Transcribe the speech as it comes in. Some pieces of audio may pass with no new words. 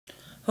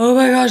Oh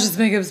my gosh, this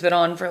makeup's been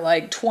on for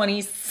like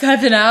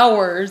 27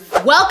 hours.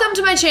 Welcome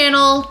to my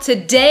channel.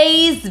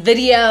 Today's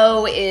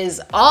video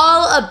is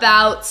all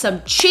about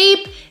some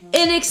cheap,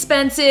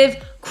 inexpensive,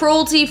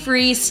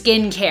 cruelty-free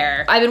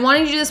skincare. I've been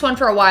wanting to do this one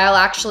for a while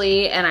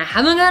actually, and I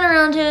haven't gotten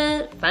around to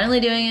it.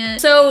 Finally doing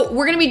it. So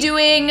we're gonna be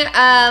doing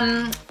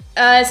a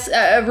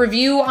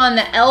review on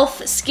the e.l.f.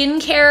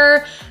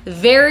 skincare.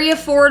 Very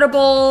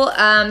affordable.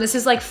 This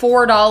is like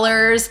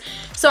 $4.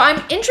 So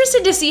I'm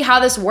interested to see how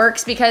this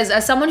works because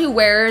as someone who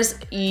wears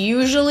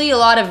usually a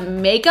lot of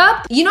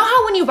makeup, you know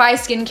how when you buy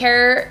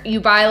skincare, you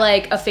buy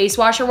like a face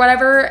wash or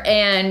whatever,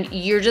 and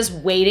you're just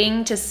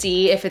waiting to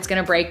see if it's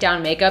gonna break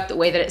down makeup the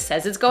way that it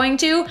says it's going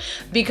to,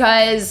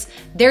 because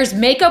there's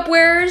makeup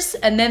wearers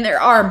and then there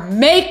are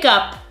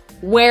makeup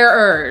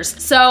wearers.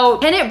 So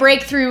can it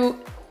break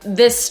through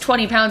this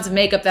 20 pounds of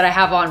makeup that I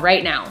have on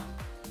right now?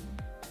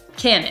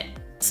 Can it?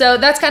 So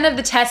that's kind of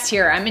the test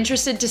here. I'm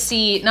interested to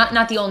see,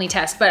 not the only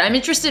test, but I'm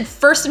interested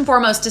first and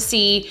foremost to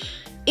see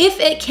if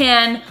it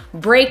can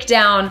break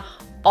down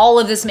all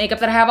of this makeup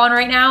that I have on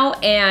right now,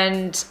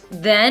 and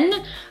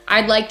then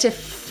I'd like to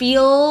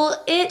feel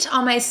it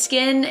on my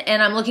skin,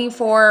 and I'm looking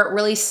for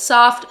really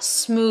soft,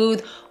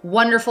 smooth,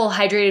 wonderful,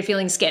 hydrated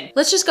feeling skin.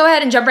 Let's just go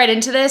ahead and jump right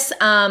into this.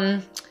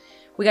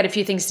 We got a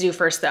few things to do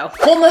first though.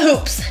 Pull my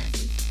hoops.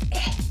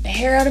 The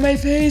hair out of my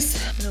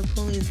face. I'm gonna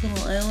pull these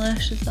little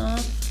eyelashes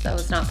off. That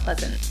was not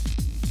pleasant.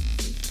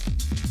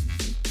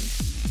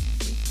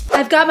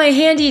 I've got my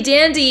handy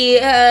dandy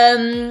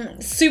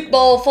soup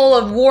bowl full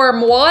of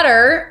warm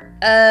water.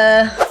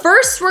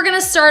 First, we're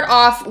gonna start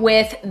off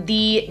with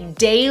the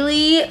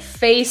Daily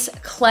Face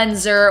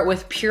Cleanser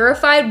with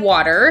purified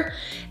water.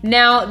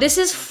 Now, this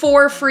is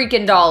 $4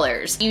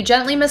 freaking. You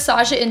gently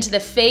massage it into the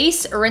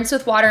face, rinse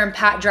with water and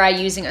pat dry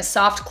using a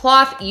soft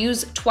cloth.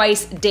 Use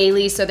twice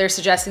daily, so they're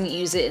suggesting that you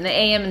use it in the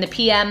AM and the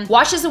PM.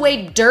 Washes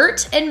away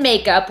dirt and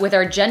makeup with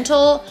our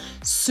gentle,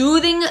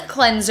 soothing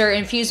cleanser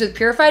infused with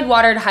purified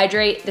water to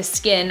hydrate the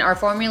skin. Our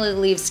formula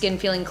leaves skin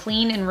feeling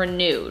clean and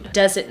renewed.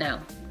 Does it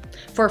now?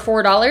 For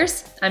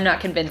 $4, I'm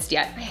not convinced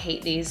yet. I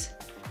hate these.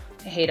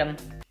 I hate them.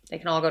 They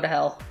can all go to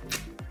hell.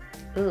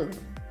 Ooh.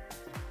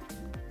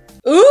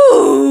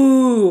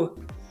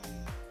 Ooh!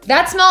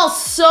 That smells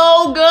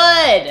so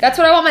good. That's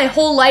what I want my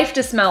whole life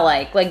to smell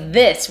like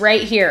this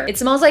right here. It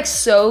smells like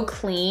so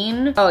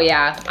clean. Oh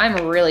yeah,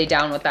 I'm really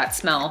down with that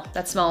smell.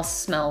 That smell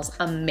smells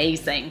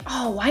amazing.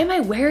 Oh, why am I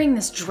wearing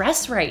this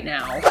dress right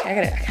now? Okay, I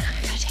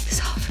gotta take this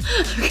off.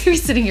 I'm gonna be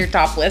sitting here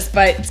topless,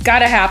 but it's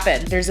gotta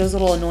happen. There's those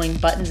little annoying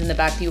buttons in the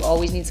back that you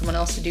always need someone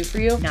else to do for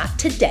you. Not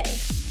today.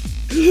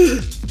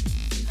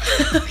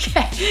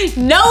 Okay,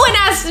 no one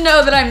has to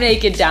know that I'm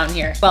naked down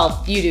here.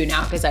 Well, you do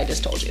now because I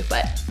just told you,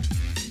 but.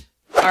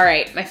 All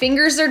right, my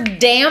fingers are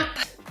damp.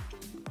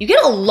 You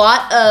get a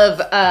lot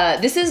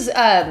of, this is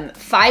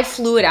 5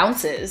 fluid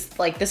ounces.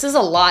 Like this is a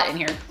lot in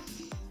here.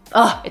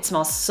 Oh, it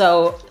smells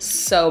so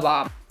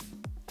bomb.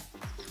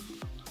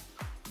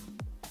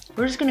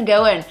 We're just gonna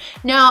go in.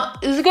 Now,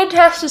 it's a good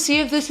test to see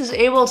if this is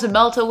able to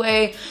melt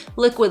away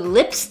liquid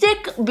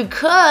lipstick,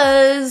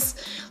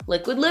 because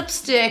liquid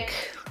lipstick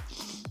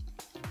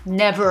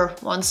never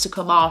wants to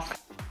come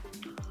off.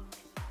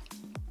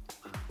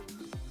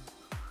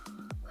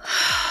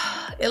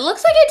 It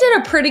looks like it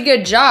did a pretty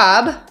good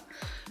job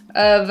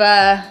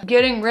of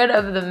getting rid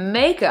of the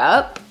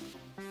makeup.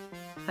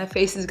 My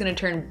face is gonna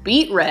turn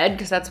beet red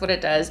because that's what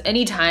it does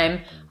anytime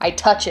I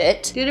touch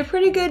it. Did a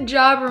pretty good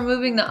job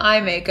removing the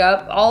eye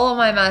makeup. All of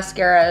my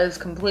mascara is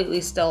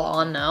completely still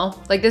on now.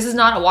 Like this is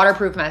not a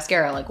waterproof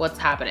mascara, like what's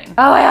happening?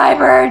 Oh, my eye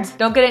burns!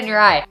 Don't get it in your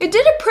eye. It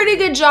did a pretty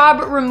good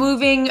job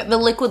removing the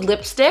liquid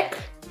lipstick.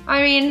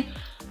 I mean,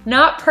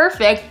 not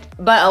perfect,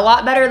 but a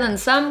lot better than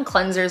some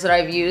cleansers that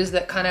I've used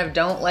that kind of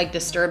don't like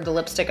disturb the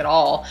lipstick at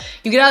all.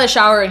 You get out of the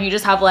shower and you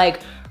just have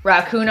like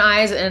raccoon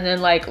eyes and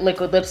then like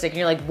liquid lipstick and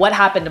you're like, what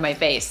happened to my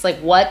face? Like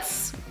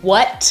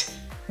what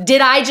did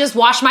I just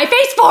wash my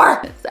face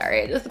for?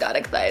 Sorry, I just got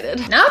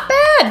excited. Not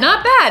bad,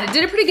 not bad. It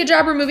did a pretty good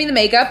job removing the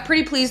makeup.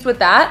 Pretty pleased with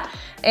that.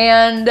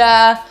 And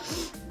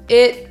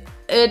it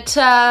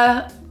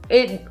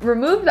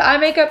removed the eye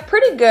makeup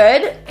pretty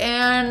good,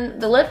 and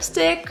the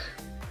lipstick,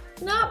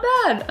 not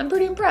bad. I'm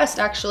pretty impressed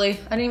actually.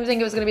 I didn't even think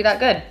it was gonna be that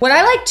good. What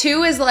I like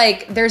too is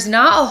like, there's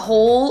not a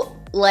whole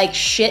like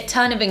shit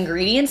ton of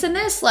ingredients in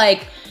this.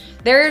 Like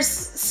there's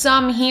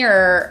some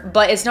here,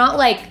 but it's not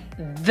like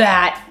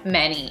that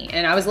many.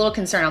 And I was a little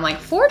concerned. I'm like,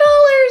 $4?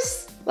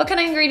 What kind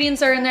of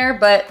ingredients are in there?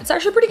 But it's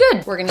actually pretty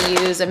good. We're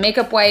gonna use a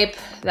makeup wipe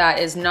that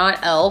is not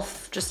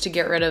e.l.f. just to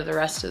get rid of the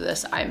rest of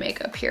this eye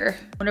makeup here.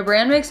 When a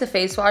brand makes a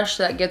face wash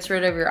that gets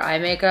rid of your eye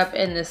makeup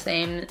in the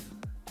same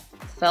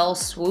fell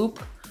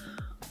swoop,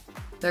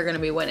 they're gonna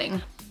be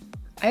winning.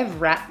 I have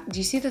do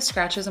you see the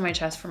scratches on my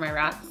chest for my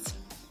rats?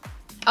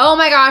 Oh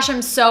my gosh,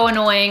 I'm so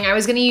annoying. I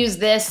was gonna use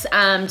this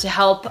to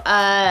help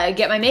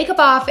get my makeup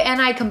off,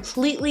 and I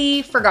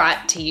completely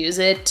forgot to use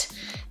it.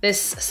 This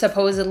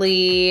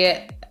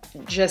supposedly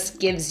just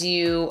gives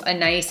you a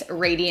nice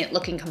radiant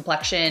looking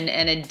complexion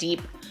and a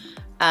deep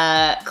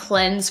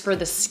cleanse for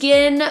the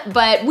skin,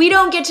 but we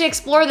don't get to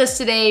explore this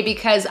today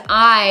because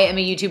I am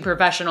a YouTube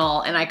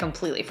professional and I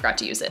completely forgot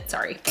to use it,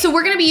 sorry. So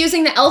we're gonna be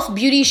using the e.l.f.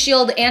 Beauty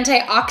Shield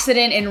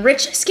Antioxidant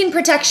Enriched Skin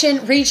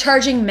Protection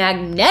Recharging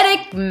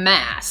Magnetic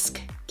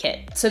Mask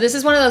Kit. So this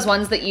is one of those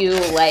ones that you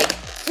like,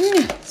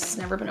 it's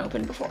never been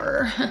opened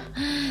before.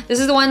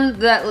 This is the one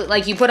that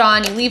like you put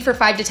on, you leave for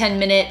 5 to 10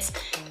 minutes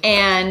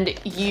and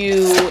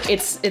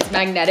it's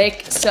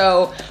magnetic.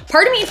 So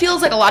part of me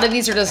feels like a lot of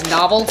these are just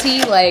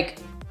novelty, like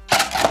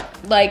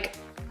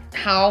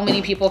how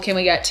many people can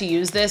we get to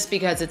use this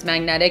because it's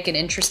magnetic and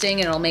interesting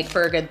and it'll make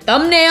for a good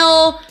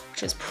thumbnail,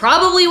 which is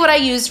probably what I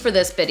used for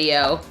this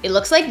video. It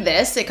looks like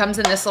this. It comes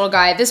in this little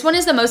guy. This one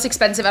is the most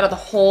expensive out of the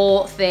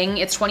whole thing.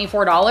 It's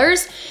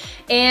 $24.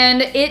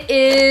 And it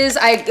is,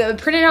 I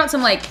printed out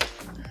some like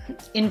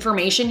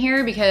information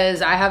here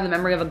because I have the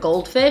memory of a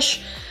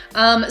goldfish.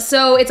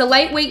 So it's a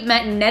lightweight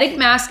magnetic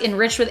mask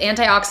enriched with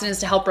antioxidants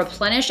to help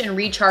replenish and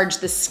recharge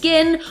the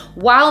skin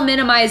while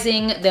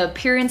minimizing the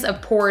appearance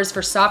of pores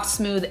for soft,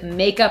 smooth,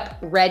 makeup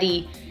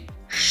ready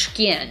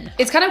skin.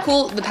 It's kind of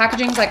cool. The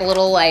packaging's like a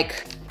little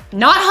like,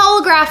 not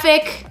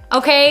holographic,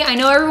 okay? I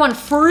know everyone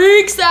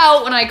freaks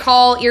out when I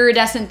call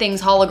iridescent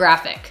things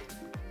holographic.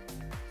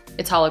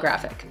 It's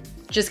holographic.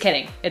 Just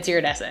kidding, it's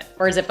iridescent,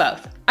 or is it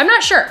both? I'm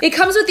not sure. It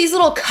comes with these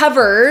little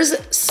covers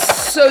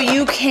so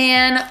you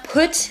can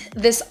put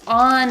this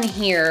on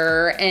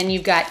here and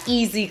you've got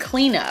easy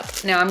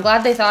cleanup. Now I'm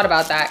glad they thought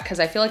about that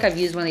because I feel like I've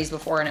used one of these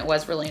before and it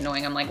was really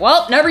annoying. I'm like,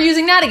 well, never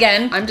using that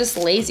again. I'm just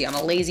lazy, I'm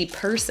a lazy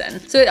person.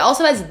 So it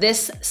also has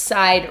this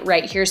side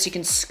right here so you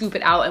can scoop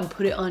it out and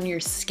put it on your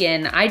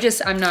skin.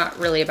 I'm not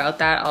really about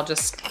that. I'll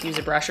just use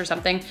a brush or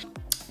something.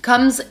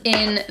 Comes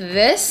in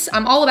this.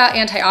 I'm all about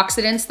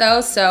antioxidants though,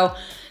 so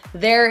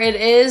there it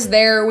is,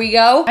 there we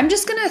go. I'm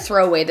just gonna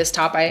throw away this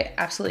top. I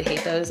absolutely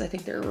hate those. I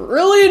think they're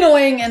really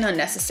annoying and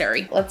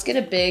unnecessary. Let's get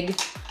a big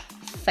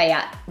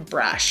fat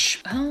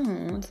brush.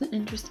 Oh, it's an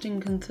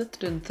interesting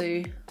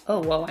consistency.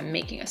 Oh, whoa, I'm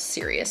making a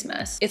serious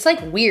mess. It's like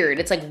weird,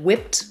 it's like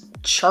whipped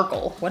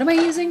charcoal. What am I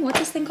using? What's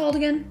this thing called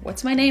again?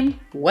 What's my name?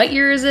 What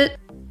year is it?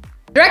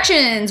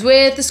 Directions: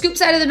 with the scoop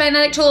side of the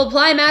magnetic tool,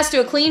 apply mask to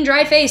a clean,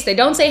 dry face. They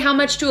don't say how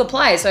much to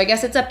apply, so I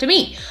guess it's up to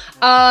me.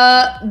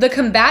 The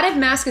combative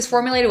mask is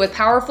formulated with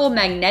powerful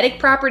magnetic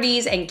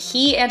properties and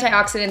key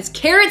antioxidants,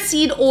 carrot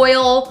seed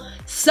oil,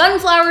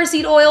 sunflower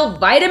seed oil,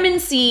 vitamin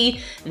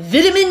C,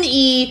 vitamin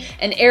E,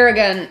 and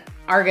argan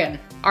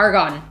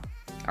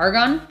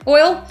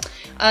oil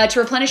to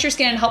replenish your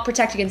skin and help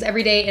protect against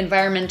everyday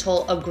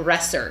environmental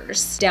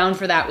aggressors. Down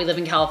for that, we live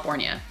in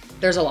California.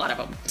 There's a lot of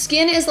them.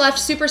 Skin is left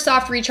super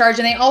soft, recharged,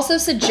 and they also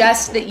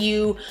suggest that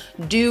you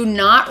do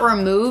not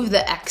remove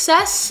the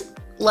excess,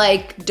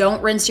 like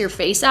don't rinse your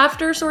face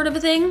after sort of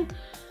a thing.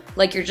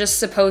 Like you're just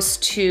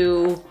supposed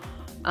to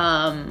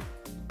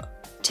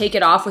take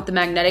it off with the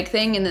magnetic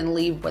thing and then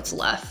leave what's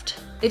left.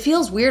 It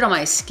feels weird on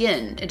my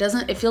skin.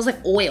 It feels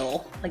like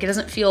oil. Like it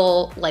doesn't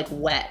feel like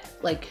wet.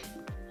 Like,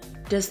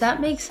 does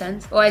that make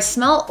sense? Oh, I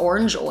smell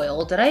orange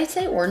oil. Did I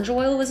say orange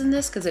oil was in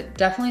this? Because it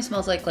definitely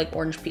smells like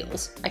orange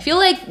peels. I feel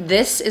like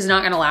this is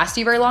not gonna last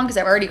you very long because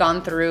I've already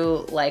gone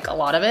through like a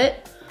lot of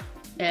it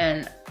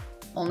and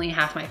only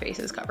half my face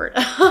is covered.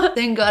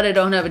 Thank God I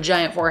don't have a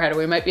giant forehead or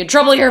we might be in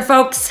trouble here,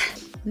 folks.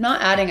 I'm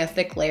not adding a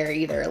thick layer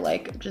either,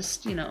 like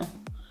just, you know,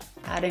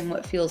 adding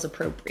what feels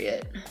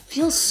appropriate.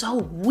 Feels so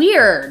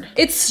weird.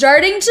 It's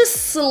starting to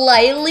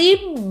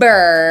slightly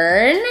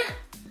burn.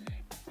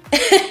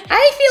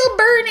 I feel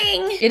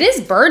burning. It is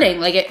burning,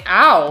 like it,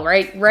 ow,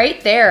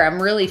 right there. I'm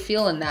really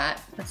feeling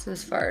that. That's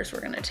as far as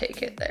we're gonna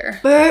take it there.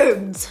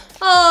 Burns.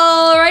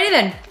 Alrighty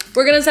then.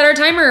 We're gonna set our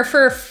timer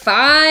for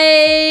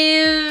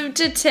 5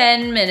 to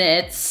 10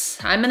 minutes.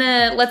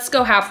 Let's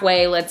go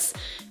halfway. Let's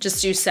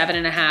just do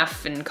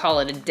 7.5 and call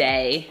it a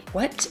day.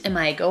 What am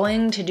I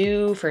going to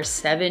do for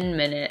 7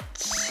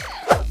 minutes?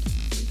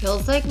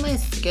 Feels like my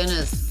skin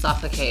is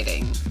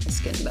suffocating. My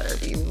skin better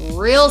be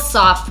real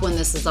soft when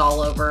this is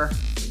all over.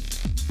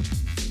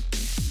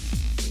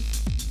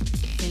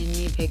 Can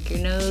you pick your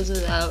nose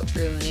without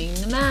ruining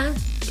the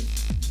mask?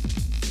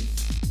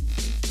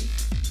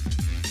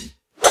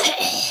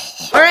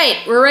 All right,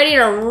 we're ready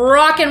to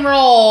rock and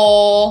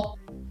roll.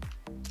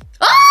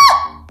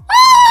 Ah!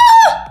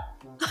 Ah!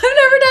 I've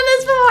never done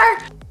this before.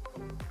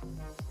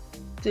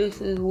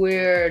 This is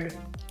weird.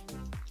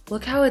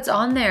 Look how it's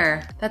on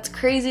there. That's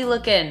crazy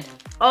looking.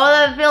 Oh,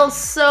 that feels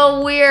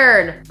so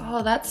weird.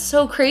 Oh, that's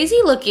so crazy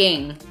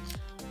looking.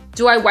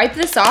 Do I wipe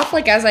this off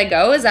like as I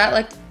go? Is that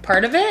like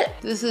part of it?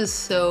 This is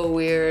so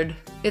weird.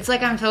 It's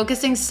like I'm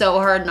focusing so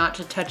hard not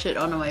to touch it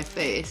onto my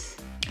face.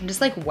 I'm just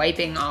like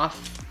wiping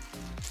off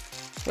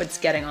what's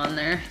getting on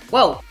there.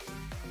 Whoa.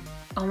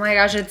 Oh my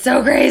gosh, it's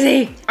so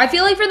crazy. I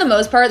feel like for the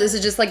most part, this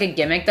is just like a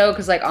gimmick though,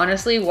 because like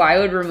honestly, why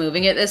would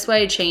removing it this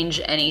way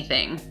change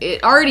anything?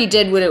 It already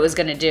did what it was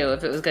gonna do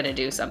if it was gonna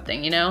do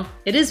something, you know?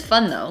 It is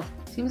fun though.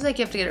 Seems like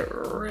you have to get it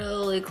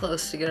really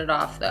close to get it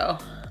off though.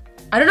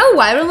 I don't know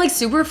why, but I'm like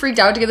super freaked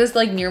out to get this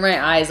like near my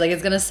eyes. Like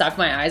it's gonna suck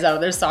my eyes out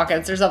of their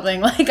sockets or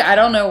something. Like I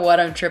don't know what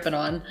I'm tripping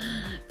on.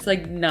 It's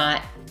like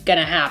not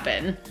gonna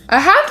happen. I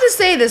have to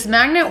say this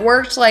magnet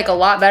worked like a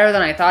lot better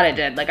than I thought it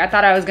did. Like I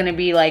thought I was gonna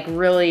be like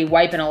really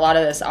wiping a lot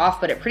of this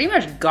off, but it pretty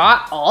much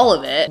got all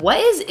of it. What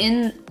is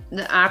in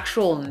the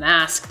actual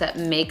mask that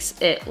makes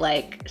it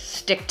like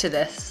stick to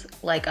this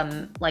like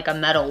a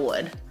metal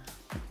would?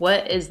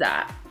 What is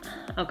that?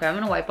 Okay, I'm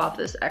gonna wipe off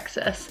this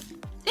excess.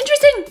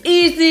 Interesting.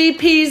 Easy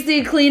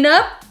peasy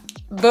cleanup.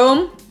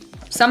 Boom.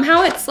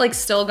 Somehow it's like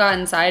still got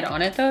inside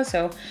on it though,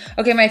 so.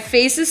 Okay, my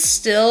face is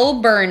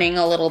still burning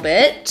a little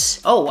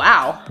bit. Oh,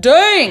 wow.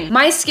 Dang!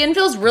 My skin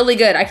feels really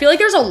good. I feel like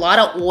there's a lot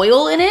of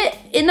oil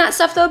in that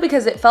stuff though,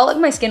 because it felt like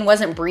my skin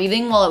wasn't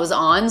breathing while it was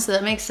on, so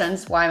that makes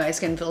sense why my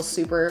skin feels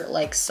super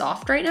like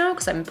soft right now,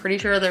 because I'm pretty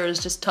sure there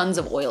was just tons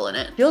of oil in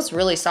it. It feels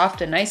really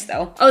soft and nice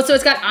though. Oh, so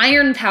it's got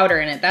iron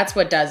powder in it. That's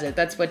what does it.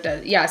 That's what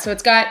does, yeah, so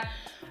it's got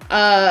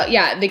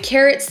yeah, the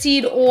carrot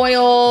seed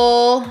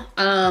oil,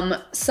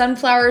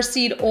 sunflower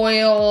seed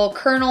oil,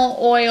 kernel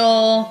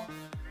oil.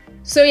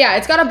 So yeah,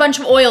 it's got a bunch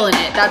of oil in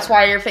it. That's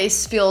why your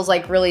face feels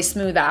like really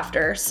smooth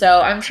after. So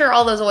I'm sure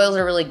all those oils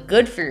are really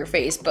good for your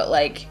face, but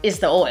like, it's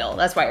the oil.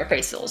 That's why your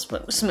face feels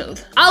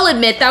smooth. I'll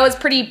admit that was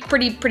pretty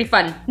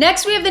fun.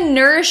 Next, we have the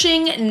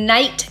Nourishing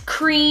Night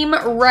Cream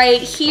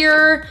right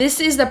here. This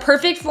is the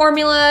perfect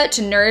formula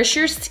to nourish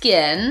your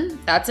skin.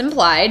 That's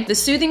implied. The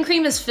soothing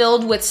cream is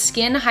filled with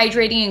skin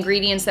hydrating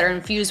ingredients that are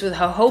infused with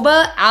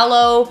jojoba,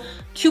 aloe,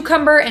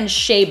 cucumber, and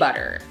shea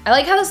butter. I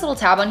like how this little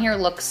tab on here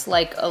looks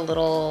like a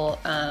little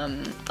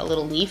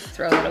leaf.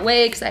 Throw that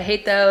away because I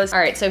hate those. All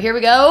right, so here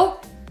we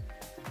go.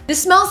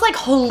 This smells like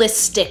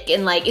holistic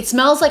and like, it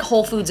smells like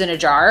Whole Foods in a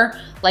jar.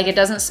 Like it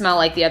doesn't smell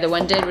like the other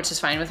one did, which is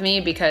fine with me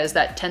because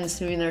that tends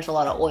to mean there's a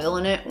lot of oil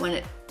in it when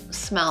it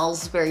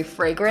smells very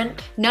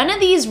fragrant. None of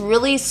these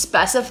really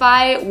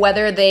specify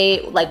whether they,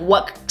 like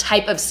what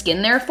type of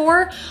skin they're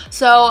for.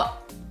 So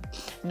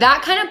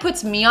that kind of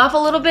puts me off a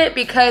little bit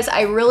because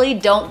I really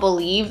don't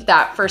believe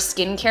that for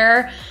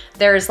skincare,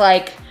 there's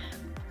like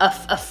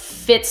a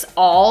fits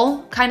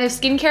all kind of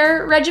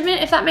skincare regimen,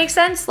 if that makes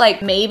sense.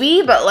 Like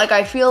maybe, but like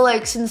I feel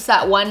like since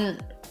that one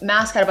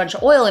mask had a bunch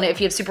of oil in it,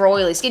 if you have super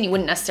oily skin, you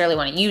wouldn't necessarily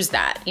want to use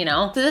that, you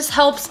know? So this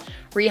helps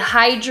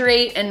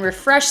rehydrate and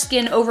refresh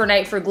skin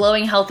overnight for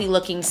glowing, healthy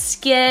looking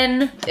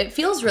skin. It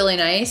feels really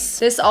nice.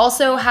 This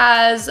also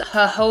has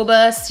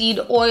jojoba seed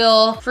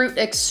oil, fruit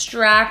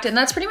extract, and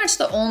that's pretty much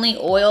the only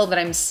oil that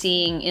I'm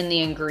seeing in the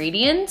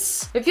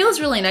ingredients. It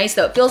feels really nice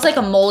though. It feels like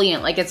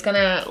emollient, like it's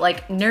gonna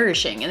like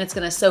nourishing and it's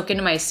gonna soak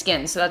into my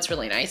skin, so that's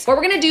really nice. What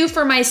we're gonna do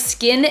for my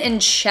skin and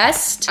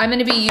chest, I'm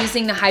gonna be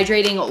using the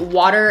Hydrating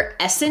Water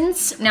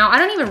Essence. Now, I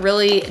don't even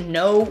really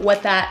know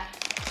what that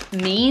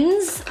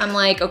means. I'm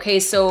like, okay,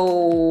 so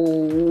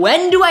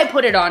when do I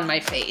put it on my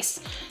face?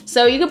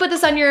 So you can put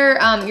this on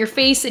your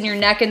face and your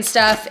neck and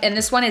stuff, and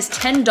this one is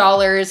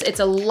 $10. It's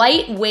a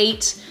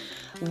lightweight,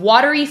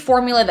 watery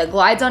formula that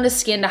glides onto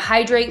skin to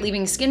hydrate,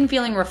 leaving skin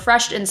feeling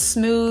refreshed and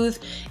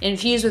smooth,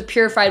 infused with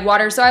purified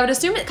water. So I would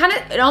assume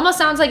it almost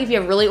sounds like if you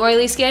have really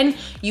oily skin,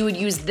 you would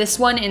use this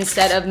one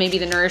instead of maybe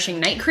the Nourishing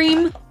Night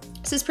Cream.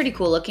 This is pretty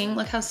cool looking.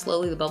 Look how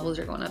slowly the bubbles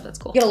are going up. That's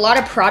cool. You get a lot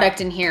of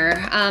product in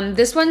here.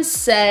 This one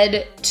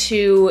said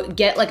to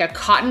get like a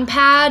cotton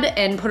pad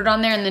and put it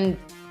on there and then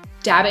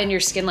dab it in your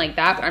skin like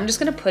that. But I'm just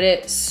gonna put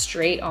it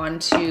straight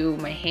onto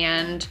my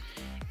hand.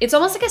 It's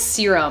almost like a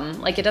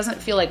serum. Like it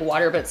doesn't feel like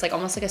water, but it's like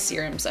almost like a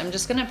serum. So I'm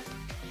just gonna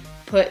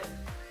put,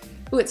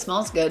 ooh, it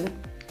smells good. It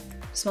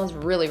smells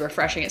really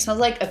refreshing. It smells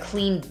like a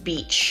clean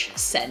beach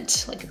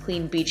scent, like a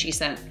clean beachy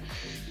scent.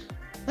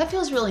 That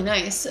feels really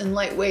nice and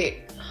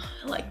lightweight.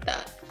 I like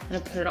that. I'm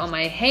gonna put it on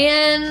my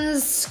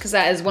hands because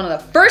that is one of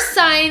the first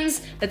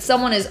signs that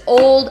someone is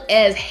old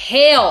as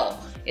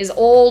hell, is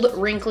old,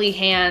 wrinkly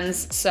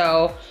hands.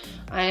 So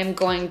I'm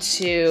going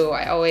to,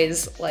 I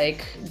always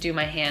like do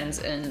my hands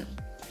and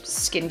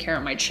skincare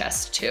on my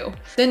chest too.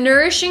 The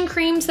Nourishing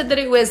Cream said that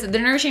it was, the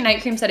Nourishing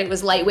Night Cream said it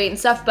was lightweight and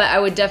stuff, but I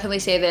would definitely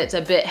say that it's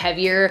a bit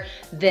heavier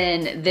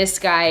than this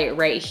guy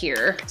right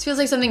here. This feels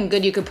like something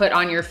good you could put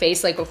on your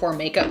face like before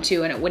makeup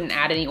too, and it wouldn't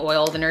add any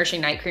oil. The Nourishing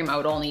Night Cream I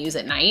would only use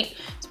at night.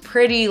 It's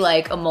pretty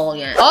like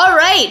emollient. All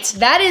right,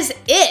 that is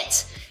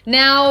it.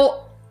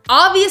 Now,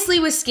 obviously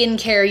with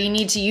skincare, you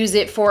need to use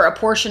it for a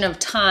portion of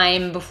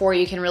time before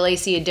you can really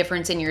see a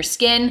difference in your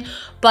skin.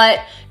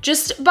 But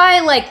just by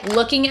like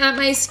looking at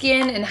my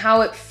skin and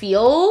how it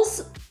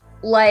feels,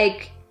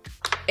 like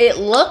it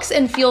looks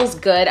and feels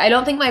good. I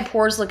don't think my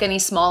pores look any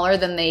smaller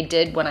than they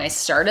did when I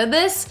started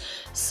this.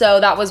 So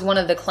that was one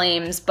of the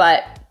claims,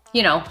 but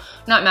you know,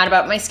 not mad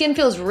about it. My skin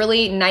feels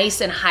really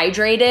nice and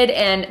hydrated.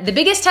 And the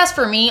biggest test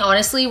for me,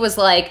 honestly, was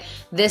like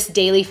this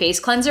daily face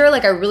cleanser.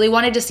 Like I really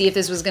wanted to see if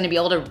this was gonna be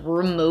able to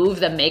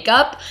remove the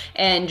makeup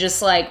and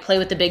just like play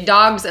with the big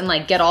dogs and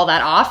like get all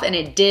that off. And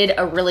it did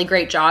a really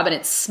great job and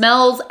it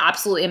smells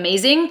absolutely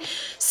amazing.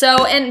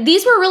 So, and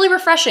these were really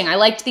refreshing. I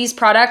liked these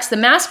products. The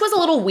mask was a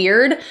little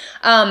weird,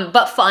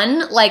 but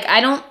fun. Like, I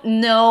don't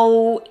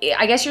know,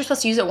 I guess you're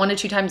supposed to use it 1 to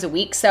 2 times a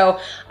week. So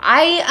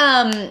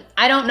I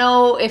don't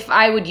know if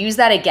I would use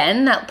that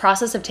again. That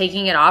process of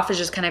taking it off is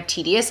just kind of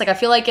tedious. Like, I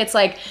feel like it's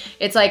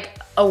like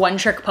a one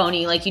trick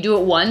pony. Like you do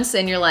it once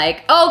and you're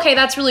like, oh, okay,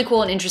 that's really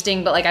cool and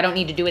interesting, but like I don't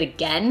need to do it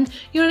again.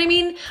 You know what I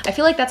mean? I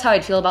feel like that's how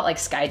I'd feel about like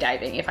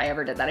skydiving if I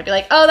ever did that. I'd be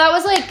like, oh, that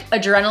was like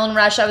adrenaline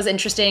rush, that was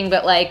interesting,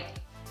 but like,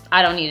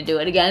 I don't need to do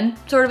it again,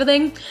 sort of a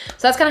thing. So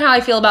that's kind of how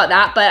I feel about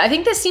that. But I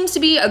think this seems to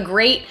be a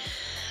great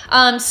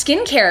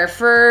skincare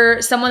for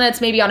someone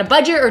that's maybe on a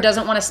budget or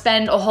doesn't want to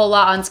spend a whole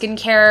lot on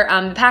skincare.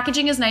 The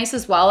packaging is nice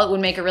as well. It would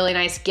make a really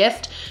nice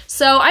gift.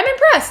 So I'm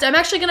impressed. I'm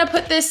actually gonna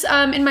put this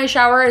in my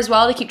shower as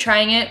well to keep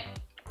trying it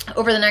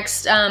over the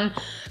next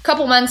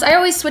couple months. I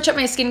always switch up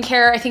my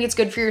skincare. I think it's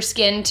good for your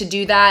skin to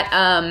do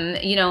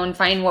that, you know, and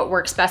find what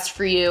works best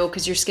for you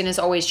because your skin is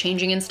always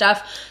changing and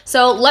stuff.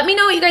 So let me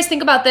know what you guys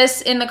think about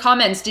this in the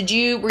comments. Were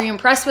you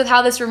impressed with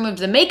how this removed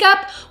the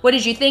makeup? What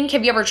did you think?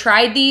 Have you ever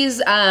tried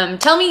these?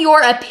 Tell me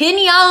your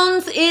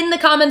opinions in the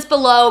comments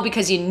below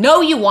because you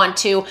know you want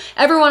to.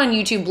 Everyone on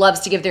YouTube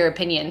loves to give their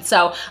opinion.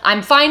 So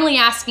I'm finally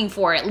asking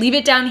for it. Leave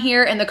it down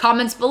here in the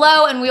comments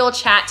below and we will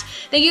chat.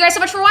 Thank you guys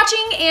so much for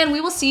watching and we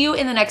will see you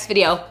in the next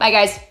video. Bye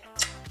guys.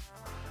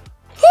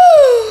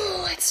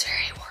 Woo, it's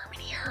very warm in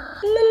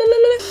here.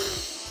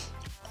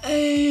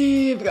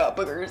 I've got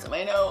boogers in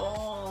my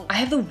nose. I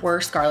have the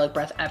worst garlic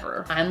breath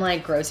ever. I'm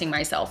like grossing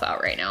myself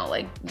out right now.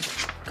 Like,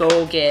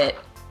 go get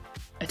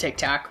a Tic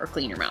Tac or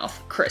clean your mouth.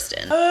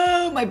 Kristen.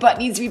 Oh, my butt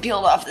needs to be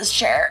peeled off this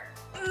chair.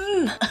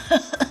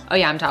 Oh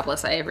yeah, I'm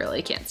topless. I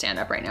really can't stand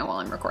up right now while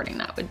I'm recording.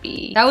 That would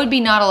be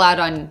not allowed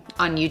on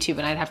YouTube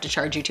and I'd have to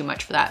charge you too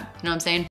much for that. You know what I'm saying?